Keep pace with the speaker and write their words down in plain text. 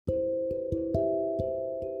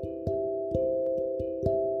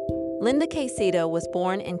Linda Caicedo was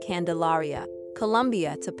born in Candelaria,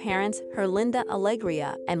 Colombia to parents Linda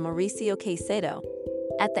Alegría and Mauricio Caicedo.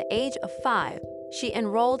 At the age of 5, she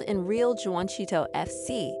enrolled in Real Juancito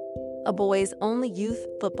FC, a boys-only youth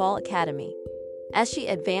football academy. As she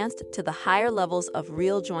advanced to the higher levels of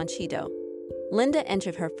Real Juancito, Linda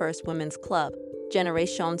entered her first women's club,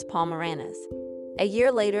 Generaciones Palmeranas. A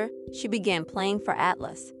year later, she began playing for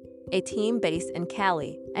Atlas, a team based in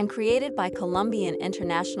Cali and created by Colombian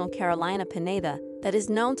international Carolina Pineda that is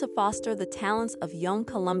known to foster the talents of young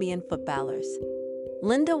Colombian footballers.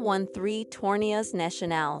 Linda won 3 Torneos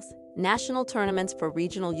Nacionales, national tournaments for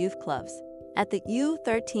regional youth clubs, at the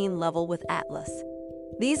U13 level with Atlas.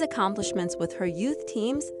 These accomplishments with her youth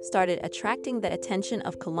teams started attracting the attention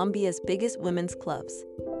of Colombia's biggest women's clubs.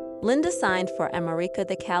 Linda signed for América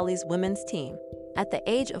de Cali's women's team. At the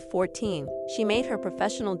age of 14, she made her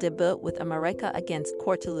professional debut with América against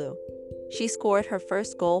Cortuluá. She scored her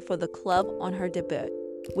first goal for the club on her debut,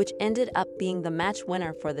 which ended up being the match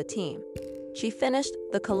winner for the team. She finished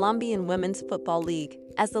the Colombian Women's Football League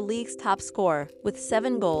as the league's top scorer with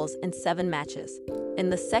 7 goals in 7 matches. In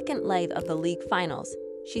the second leg of the league finals,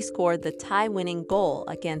 she scored the tie-winning goal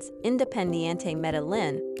against Independiente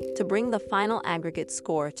Medellín to bring the final aggregate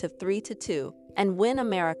score to 3-2 and win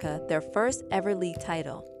América their first ever league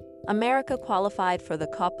title. América qualified for the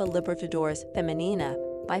Copa Libertadores Femenina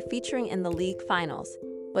by featuring in the league finals,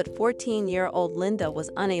 but 14-year-old Linda was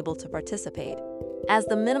unable to participate, as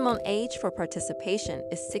the minimum age for participation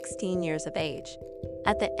is 16 years of age.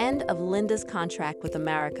 At the end of Linda's contract with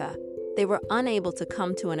América, they were unable to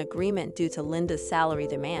come to an agreement due to Linda's salary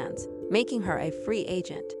demands, making her a free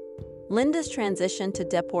agent. Linda's transition to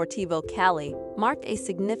Deportivo Cali marked a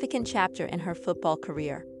significant chapter in her football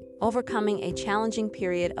career, overcoming a challenging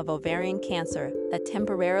period of ovarian cancer that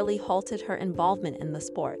temporarily halted her involvement in the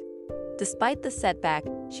sport. Despite the setback,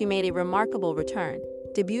 she made a remarkable return,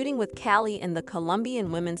 debuting with Cali in the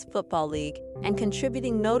Colombian Women's Football League and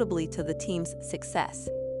contributing notably to the team's success.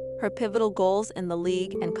 Her pivotal goals in the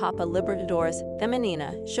league and Copa Libertadores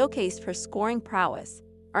Femenina showcased her scoring prowess,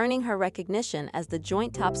 earning her recognition as the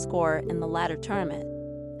joint top scorer in the latter tournament.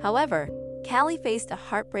 However, Cali faced a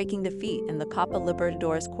heartbreaking defeat in the Copa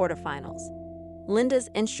Libertadores quarterfinals. Linda's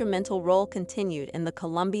instrumental role continued in the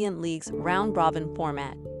Colombian League's round-robin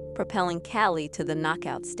format, propelling Cali to the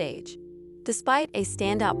knockout stage. Despite a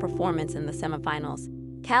standout performance in the semifinals,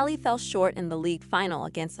 Cali fell short in the league final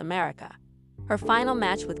against América. Her final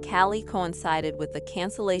match with Cali coincided with the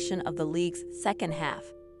cancellation of the league's second half,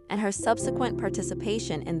 and her subsequent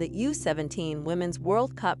participation in the U17 Women's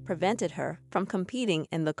World Cup prevented her from competing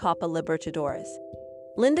in the Copa Libertadores.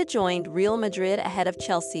 Linda joined Real Madrid ahead of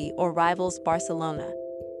Chelsea or rivals Barcelona.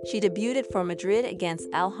 She debuted for Madrid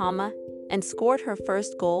against Alhama and scored her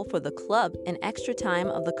first goal for the club in extra time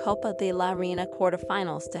of the Copa de la Reina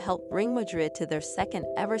quarterfinals to help bring Madrid to their second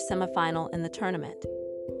ever semifinal in the tournament.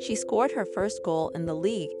 She scored her first goal in the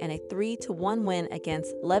league in a 3-1 win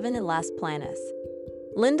against Levin Las Planas.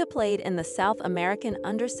 Linda played in the South American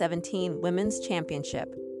Under-17 Women's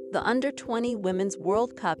Championship, the Under-20 Women's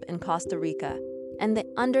World Cup in Costa Rica, and the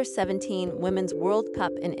Under-17 Women's World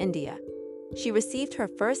Cup in India. She received her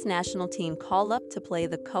first national team call-up to play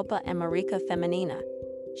the Copa América Femenina.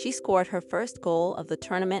 She scored her first goal of the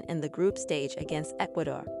tournament in the group stage against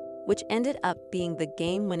Ecuador, which ended up being the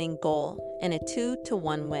game-winning goal in a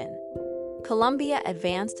 2-1 win. Colombia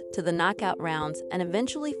advanced to the knockout rounds and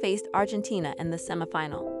eventually faced Argentina in the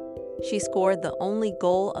semifinal. She scored the only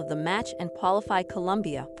goal of the match and qualified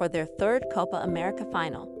Colombia for their third Copa America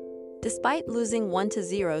final. Despite losing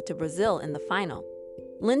 1-0 to Brazil in the final,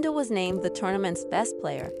 Linda was named the tournament's best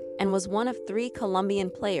player and was one of 3 Colombian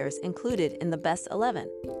players included in the best 11.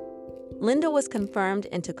 Linda was confirmed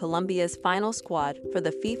into Colombia's final squad for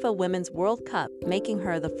the FIFA Women's World Cup, making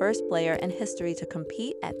her the first player in history to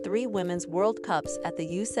compete at 3 Women's World Cups at the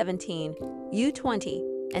U17,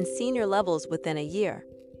 U20, and senior levels within a year.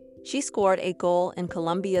 She scored a goal in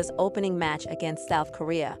Colombia's opening match against South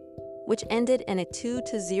Korea, which ended in a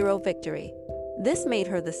 2-0 victory. This made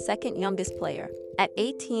her the second youngest player, at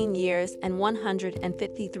 18 years and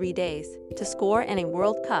 153 days, to score in a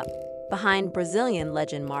World Cup, behind Brazilian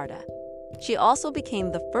legend Marta. She also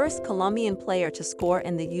became the first Colombian player to score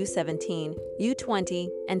in the U17, U20,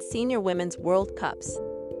 and Senior Women's World Cups.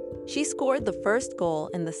 She scored the first goal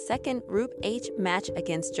in the second Group H match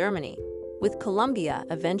against Germany, with Colombia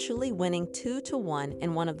eventually winning 2-1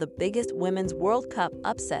 in one of the biggest Women's World Cup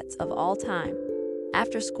upsets of all time.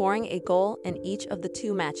 After scoring a goal in each of the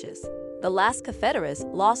 2 matches, the Las Cafeteras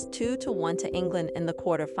lost 2-1 to England in the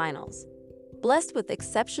quarterfinals. Blessed with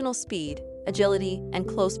exceptional speed, agility, and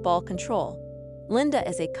close ball control, Linda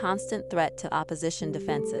is a constant threat to opposition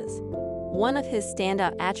defenses. One of his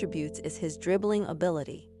standout attributes is his dribbling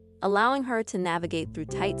ability, allowing her to navigate through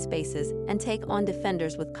tight spaces and take on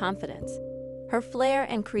defenders with confidence. Her flair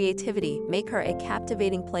and creativity make her a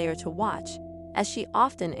captivating player to watch, as she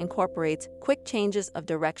often incorporates quick changes of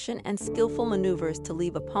direction and skillful maneuvers to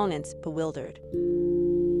leave opponents bewildered.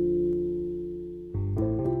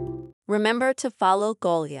 Remember to follow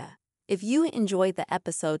Golia. If you enjoyed the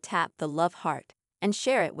episode, tap the love heart and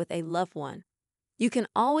share it with a loved one. You can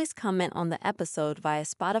always comment on the episode via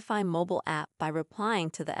Spotify mobile app by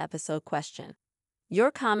replying to the episode question.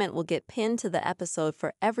 Your comment will get pinned to the episode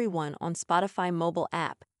for everyone on Spotify mobile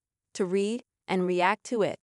app to read and react to it.